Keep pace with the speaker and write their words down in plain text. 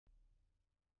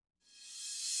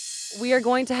we are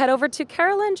going to head over to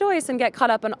Carolyn Joyce and get caught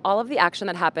up on all of the action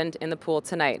that happened in the pool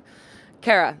tonight.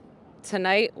 Kara,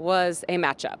 tonight was a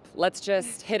matchup. Let's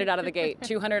just hit it out of the gate.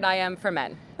 200 IM for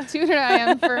men. 200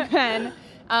 IM for men.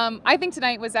 I think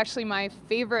tonight was actually my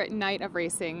favorite night of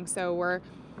racing. So we're,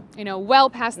 well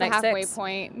past the halfway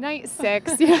point. Night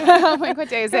 6. Yeah, like, what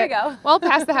day is it? Here we go. Well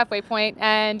past the halfway point.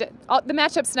 And the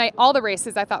matchups tonight, all the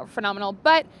races I thought were phenomenal.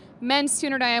 But men's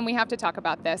 200 IM, we have to talk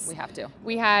about this. We have to.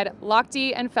 We had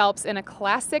Lochte and Phelps in a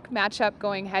classic matchup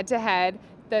going head-to-head.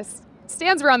 The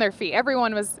stands were on their feet.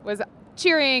 Everyone was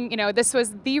cheering. This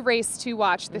was the race to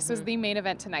watch. This was the main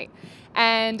event tonight.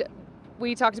 And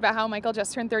we talked about how Michael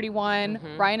just turned 31.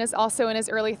 Ryan is also in his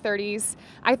early 30s.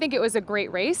 I think it was a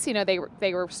great race.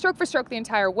 They were stroke for stroke the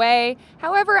entire way.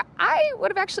 However, I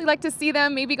would have actually liked to see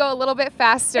them maybe go a little bit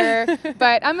faster,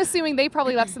 but I'm assuming they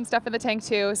probably left some stuff in the tank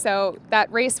too. So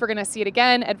that race, we're going to see it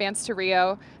again, advance to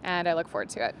Rio, and I look forward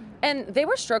to it. And they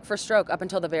were stroke for stroke up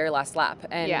until the very last lap.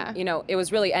 And, yeah. It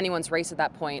was really anyone's race at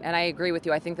that point. And I agree with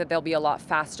you. I think that they'll be a lot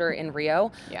faster in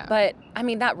Rio. Yeah. But,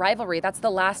 that rivalry, that's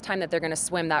the last time that they're going to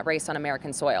swim that race on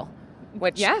American soil.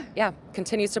 Which,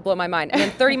 continues to blow my mind. And then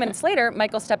 30 minutes later,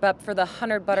 Michael stepped up for the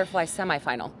 100 butterfly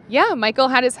semifinal. Yeah, Michael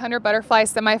had his 100 butterfly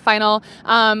semifinal.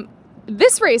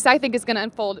 This race, I think, is going to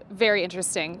unfold very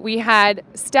interesting. We had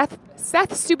Seth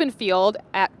Stubenfield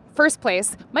at first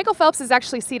place. Michael Phelps is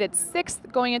actually seated 6th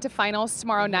going into finals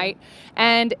tomorrow night,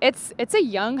 and it's a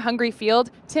young, hungry field.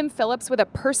 Tim Phillips with a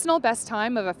personal best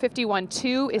time of a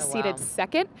 51.2 is seated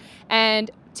 2nd,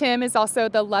 and Tim is also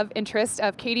the love interest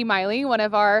of Katie Miley, one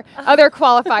of our other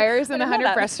qualifiers in the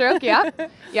 100 breaststroke.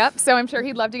 Yep. So I'm sure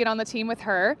he'd love to get on the team with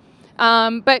her.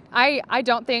 But I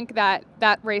don't think that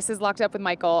race is locked up with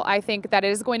Michael. I think that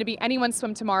it is going to be anyone's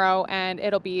swim tomorrow, and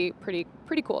it'll be pretty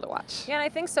cool to watch. Yeah, and I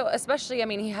think so, especially,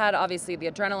 he had obviously the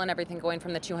adrenaline, everything going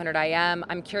from the 200 IM.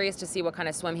 I'm curious to see what kind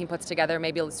of swim he puts together,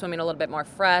 maybe swimming a little bit more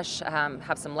fresh,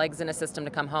 have some legs in his system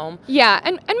to come home. Yeah,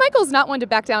 and Michael's not one to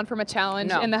back down from a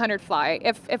challenge in the 100 fly.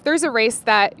 If there's a race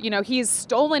that, he's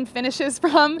stolen finishes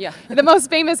from, the most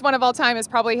famous one of all time is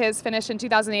probably his finish in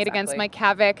 2008 against Mike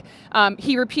Havoc.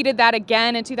 He repeated that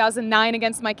again in 2009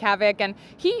 against Mike Havoc, and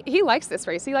he likes this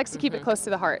race. He likes to keep it close to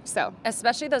the heart. So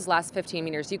especially those last 15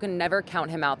 meters, you can never count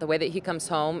him out. The way that he comes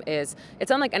home it's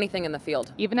unlike anything in the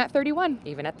field. Even at 31.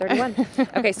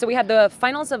 Okay, so we had the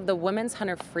finals of the women's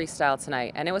 100 freestyle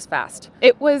tonight, and it was fast.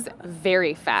 It was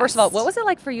very fast. First of all, what was it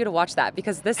like for you to watch that?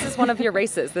 Because this is one of your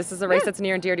races. This is a race that's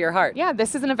near and dear to your heart. Yeah,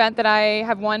 this is an event that I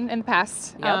have won in the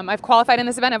past. Yep. I've qualified in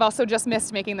this event. I've also just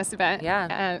missed making this event.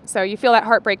 Yeah. So you feel that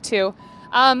heartbreak too.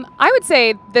 I would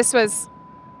say this was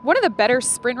one of the better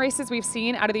sprint races we've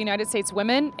seen out of the United States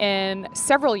women in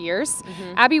several years.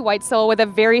 Abby Weitzel with a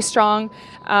very strong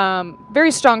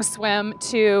swim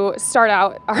to start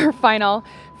out our final,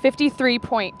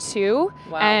 53.2.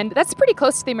 Wow. And that's pretty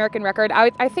close to the American record.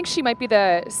 I think she might be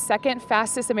the 2nd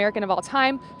fastest American of all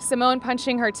time. Simone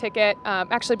punching her ticket,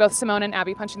 actually both Simone and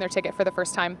Abby punching their ticket for the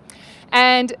first time.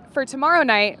 And for tomorrow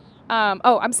night,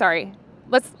 I'm sorry,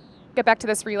 let's get back to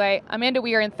this relay. Amanda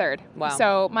Weir in 3rd. Wow.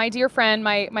 So my dear friend,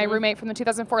 my roommate from the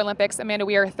 2004 Olympics, Amanda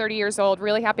Weir, 30 years old,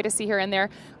 really happy to see her in there.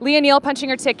 Leah Neal punching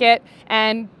her ticket,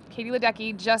 and Katie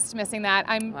Ledecky just missing that.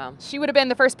 She would have been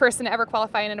the first person to ever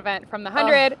qualify in an event from the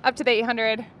 100 up to the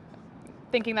 800,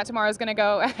 thinking that tomorrow's going to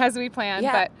go as we planned.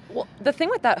 Yeah. Well, the thing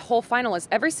with that whole final is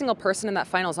every single person in that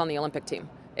final is on the Olympic team.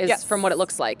 From what it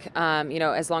looks like.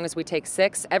 As long as we take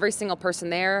 6, every single person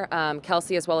there,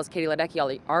 Kelsey as well as Katie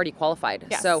Ledecky already qualified.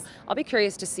 Yes. So I'll be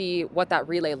curious to see what that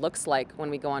relay looks like when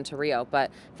we go on to Rio.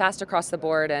 But fast across the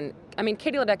board. And,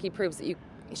 Katie Ledecky proves that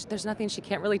there's nothing she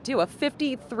can't really do. A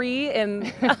 53 in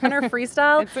 100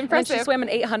 freestyle. It's impressive. And she swam an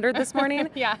 800 this morning.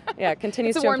 Yeah,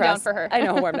 continues it's to a warm impress. down for her. I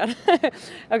know, warm down.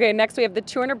 Okay, next we have the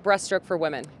 200 breaststroke for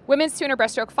women. Women's 200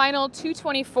 breaststroke final,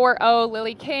 224.0,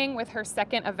 Lily King with her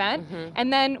 2nd event.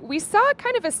 And then we saw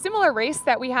kind of a similar race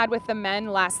that we had with the men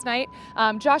last night.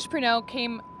 Josh Pruneau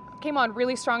came on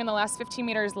really strong in the last 15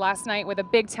 meters last night with a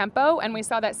big tempo, and we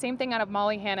saw that same thing out of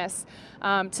Molly Hannes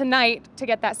tonight to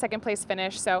get that 2nd place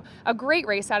finish. So a great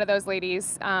race out of those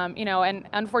ladies, and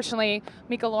unfortunately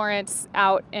Mika Lawrence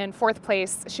out in 4th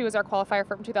place. She was our qualifier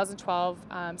from 2012,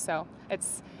 so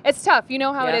it's tough. You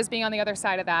know how it is being on the other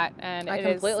side of that, and I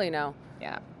completely know.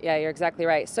 Yeah, you're exactly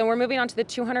right. So we're moving on to the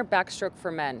 200 backstroke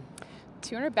for men.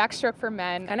 200 backstroke for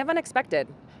men. Kind of unexpected.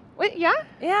 Wait, yeah?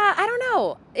 Yeah, I don't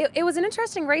know. It was an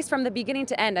interesting race from the beginning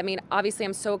to end. Obviously,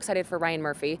 I'm so excited for Ryan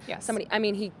Murphy. Yes.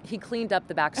 He cleaned up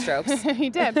the backstrokes. He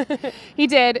did. He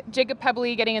did. Jacob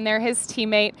Pebley getting in there, his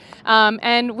teammate.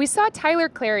 And we saw Tyler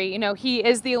Clary. He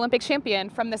is the Olympic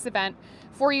champion from this event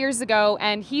 4 years ago,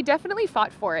 and he definitely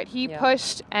fought for it. He Yeah.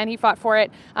 pushed and he fought for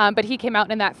it, but he came out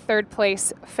in that third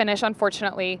place finish,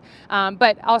 unfortunately.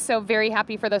 But also very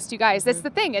happy for those two guys. That's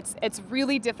the thing. It's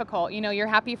really difficult. You know, you're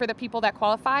happy for the people that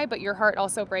qualify, but your heart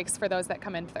also breaks for those that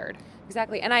come in third.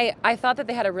 Exactly. And I thought that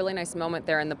they had a really nice moment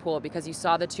there in the pool because you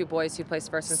saw the two boys who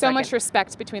placed first and So second. much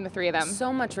respect between the three of them.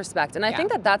 So much respect. And I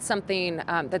think that that's something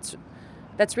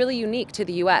that's really unique to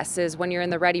the U.S. is when you're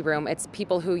in the ready room, it's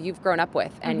people who you've grown up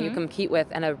with and you compete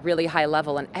with at a really high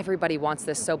level, and everybody wants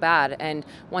this so bad. And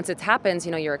once it happens,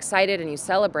 you know, you're excited and you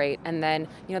celebrate, and then,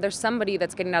 you know, there's somebody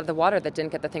that's getting out of the water that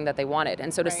didn't get the thing that they wanted.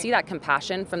 And so to see that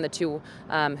compassion from the two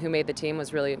who made the team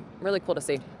was really, really cool to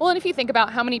see. Well, and if you think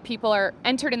about how many people are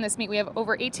entered in this meet, we have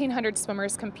over 1,800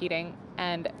 swimmers competing,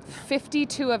 and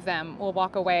 52 of them will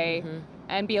walk away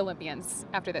and be Olympians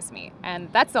after this meet.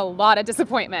 And that's a lot of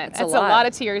disappointment. It's a lot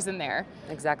of tears in there.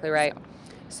 Exactly right.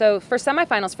 So for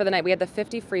semifinals for the night, we had the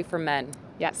 50 free for men.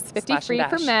 Yes, 50 Splash free and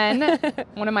for dash. men,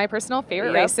 one of my personal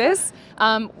favorite races.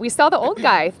 We saw the old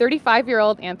guy,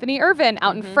 35-year-old Anthony Irvin,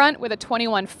 out in front with a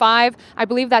 21.5. I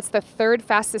believe that's the third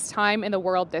fastest time in the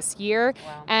world this year.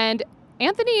 Wow. And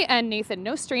Anthony and Nathan,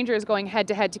 no strangers, going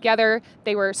head-to-head together.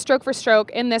 They were stroke for stroke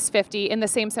in this 50 in the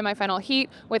same semifinal heat,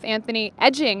 with Anthony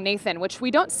edging Nathan, which we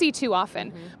don't see too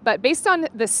often. But based on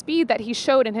the speed that he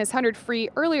showed in his 100 free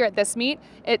earlier at this meet,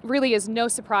 it really is no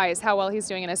surprise how well he's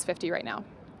doing in his 50 right now.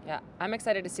 Yeah, I'm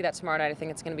excited to see that tomorrow night. I think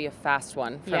it's going to be a fast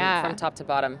one from top to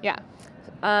bottom. Yeah.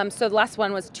 So the last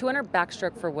one was 200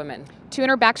 backstroke for women.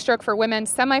 200 backstroke for women.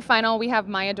 Semifinal, we have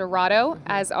Maya Dorado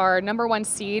as our #1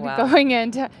 seed going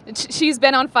into. She's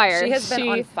been on fire. She has been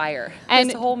on fire and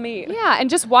this whole meet. Yeah, and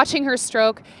just watching her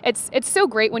stroke, it's so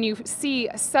great when you see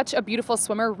such a beautiful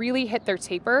swimmer really hit their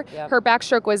taper. Yep. Her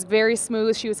backstroke was very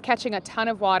smooth. She was catching a ton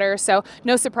of water, so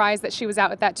no surprise that she was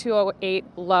out at that 2:08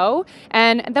 low.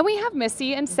 And then we have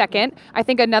Missy in second. I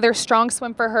think another strong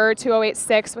swim for her,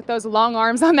 2:08.6 with those long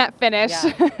arms on that finish.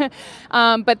 Yeah.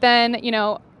 But then, you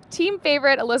know, team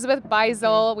favorite, Elizabeth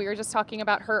Beisel. We were just talking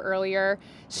about her earlier.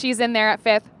 She's in there at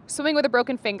fifth, swimming with a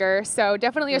broken finger. So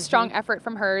definitely a strong effort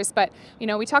from hers. But, you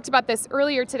know, we talked about this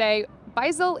earlier today.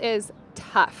 Beisel is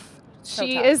tough.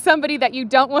 She is somebody that you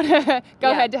don't want to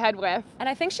go head-to-head with. And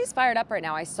I think she's fired up right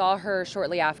now. I saw her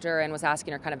shortly after and was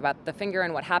asking her kind of about the finger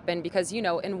and what happened because, you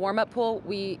know, in warm-up pool,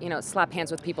 we, you know, slap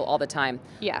hands with people all the time.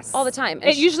 Yes. All the time.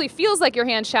 And it usually feels like your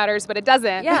hand shatters, but it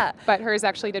doesn't. Yeah. But hers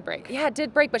actually did break. Yeah, it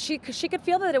did break, but she could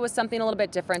feel that it was something a little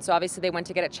bit different, so obviously they went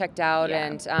to get it checked out,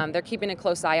 and they're keeping a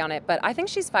close eye on it. But I think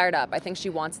she's fired up. I think she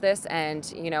wants this,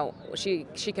 and, you know, she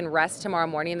can rest tomorrow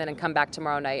morning and then come back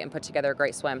tomorrow night and put together a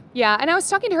great swim. Yeah, and I was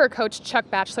talking to her coach, Chuck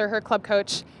Batchelor, her club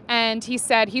coach, and he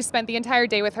said he spent the entire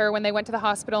day with her when they went to the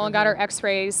hospital and got her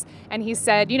x-rays, and he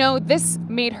said, you know, this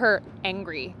made her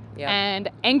angry. Yeah. And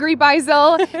angry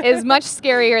Beisel is much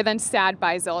scarier than sad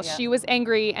Beisel. Yeah. She was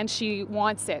angry and she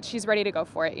wants it. She's ready to go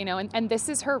for it, you know, and this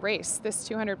is her race, this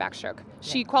 200 backstroke.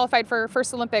 She qualified for her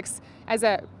first Olympics as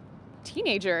a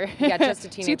teenager. Yeah, just a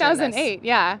teenager. 2008,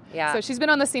 yeah. Yeah. So she's been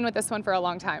on the scene with this one for a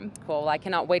long time. Cool. Well, I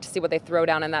cannot wait to see what they throw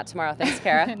down in that tomorrow. Thanks,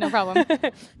 Kara. No problem.